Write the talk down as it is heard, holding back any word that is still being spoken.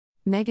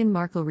Meghan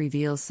Markle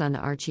reveals son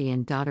Archie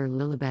and daughter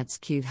Lilibet's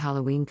cute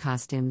Halloween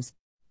costumes.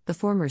 The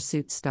former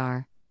Suits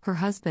star, her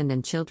husband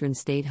and children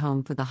stayed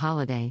home for the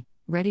holiday,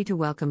 ready to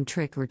welcome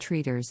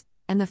trick-or-treaters,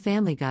 and the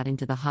family got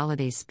into the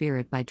holiday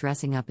spirit by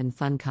dressing up in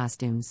fun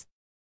costumes.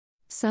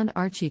 Son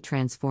Archie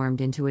transformed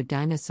into a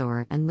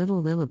dinosaur and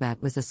little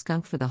Lilibet was a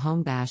skunk for the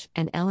home bash,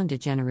 and Ellen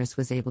DeGeneres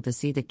was able to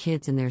see the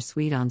kids in their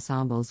sweet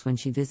ensembles when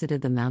she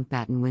visited the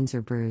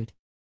Mountbatten-Windsor brood.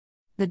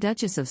 The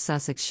Duchess of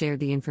Sussex shared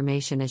the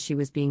information as she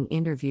was being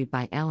interviewed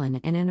by Ellen,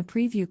 and in a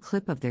preview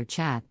clip of their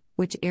chat,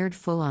 which aired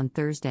full on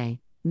Thursday,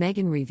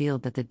 Meghan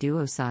revealed that the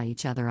duo saw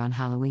each other on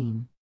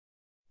Halloween.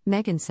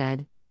 Meghan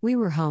said, "We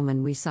were home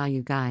and we saw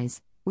you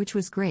guys, which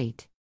was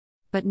great.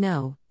 But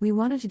no, we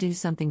wanted to do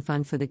something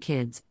fun for the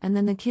kids, and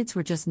then the kids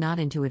were just not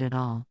into it at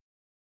all.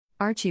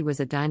 Archie was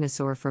a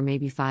dinosaur for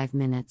maybe 5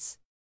 minutes.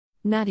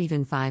 Not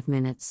even 5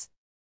 minutes."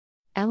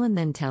 Ellen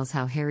then tells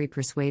how Harry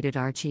persuaded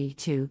Archie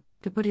to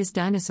put his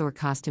dinosaur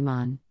costume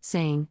on,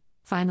 saying,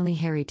 "Finally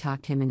Harry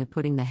talked him into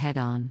putting the head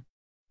on.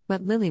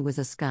 But Lily was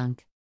a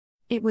skunk.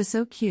 It was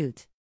so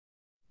cute."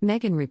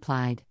 Meghan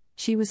replied,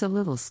 "She was a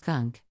little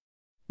skunk.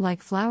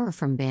 Like Flower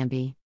from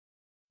Bambi."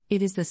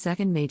 It is the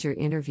second major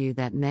interview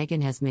that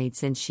Meghan has made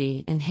since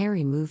she and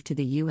Harry moved to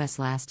the US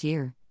last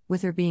year,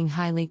 with her being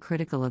highly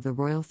critical of the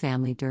royal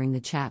family during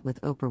the chat with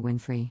Oprah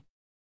Winfrey.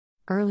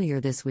 Earlier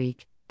this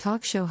week,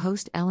 talk show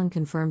host Ellen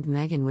confirmed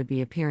Meghan would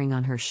be appearing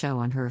on her show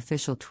on her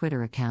official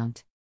Twitter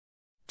account.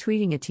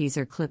 Tweeting a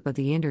teaser clip of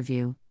the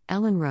interview,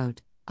 Ellen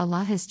wrote, "A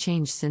lot has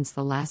changed since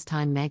the last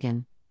time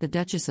Meghan, the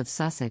Duchess of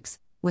Sussex,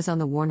 was on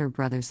the Warner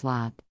Brothers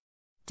lot.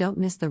 Don't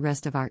miss the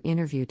rest of our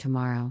interview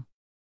tomorrow."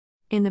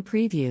 In the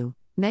preview,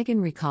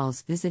 Meghan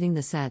recalls visiting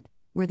the set,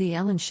 where The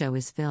Ellen Show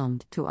is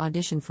filmed, to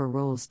audition for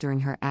roles during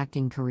her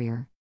acting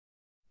career.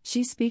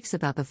 She speaks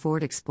about the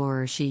Ford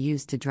Explorer she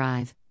used to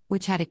drive,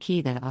 which had a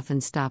key that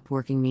often stopped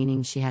working,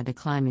 meaning she had to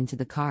climb into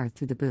the car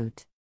through the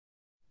boot.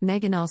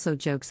 Meghan also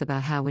jokes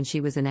about how when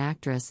she was an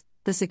actress,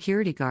 the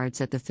security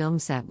guards at the film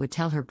set would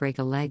tell her break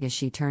a leg as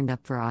she turned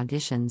up for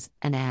auditions,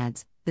 and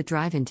adds, "The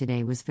drive-in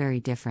today was very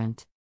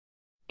different."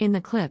 In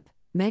the clip,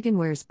 Meghan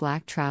wears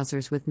black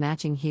trousers with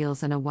matching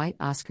heels and a white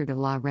Oscar de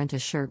la Renta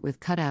shirt with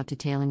cutout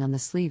detailing on the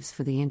sleeves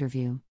for the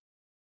interview.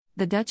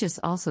 The Duchess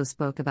also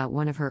spoke about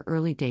one of her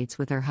early dates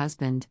with her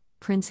husband,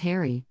 Prince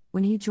Harry,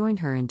 when he joined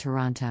her in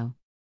Toronto.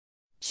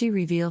 She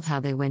revealed how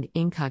they went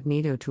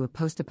incognito to a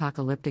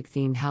post-apocalyptic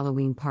themed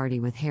Halloween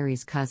party with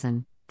Harry's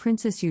cousin,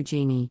 Princess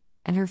Eugenie,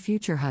 and her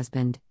future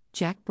husband,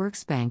 Jack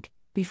Brooksbank,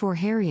 before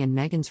Harry and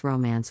Meghan's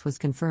romance was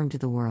confirmed to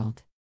the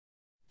world.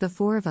 "The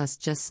four of us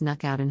just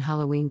snuck out in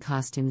Halloween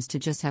costumes to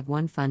just have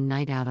one fun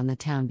night out on the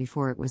town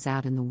before it was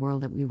out in the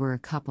world that we were a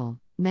couple,"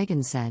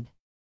 Meghan said.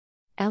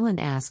 Ellen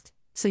asked,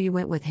 "So you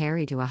went with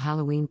Harry to a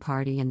Halloween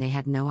party and they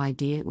had no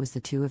idea it was the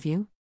two of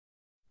you?"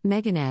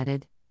 Meghan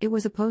added, "It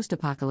was a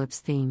post-apocalypse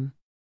theme.